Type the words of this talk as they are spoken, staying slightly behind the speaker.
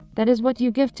that is what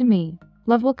you give to me.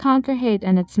 Love will conquer hate,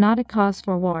 and it's not a cause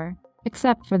for war,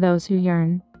 except for those who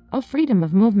yearn. Oh, freedom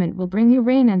of movement will bring you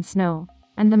rain and snow,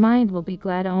 and the mind will be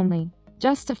glad only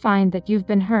just to find that you've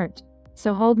been hurt.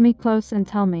 So hold me close and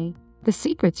tell me the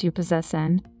secrets you possess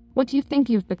and what you think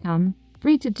you've become.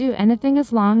 Free to do anything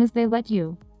as long as they let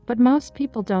you. But most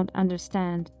people don't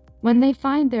understand. When they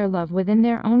find their love within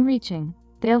their own reaching,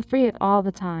 they'll free it all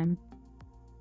the time.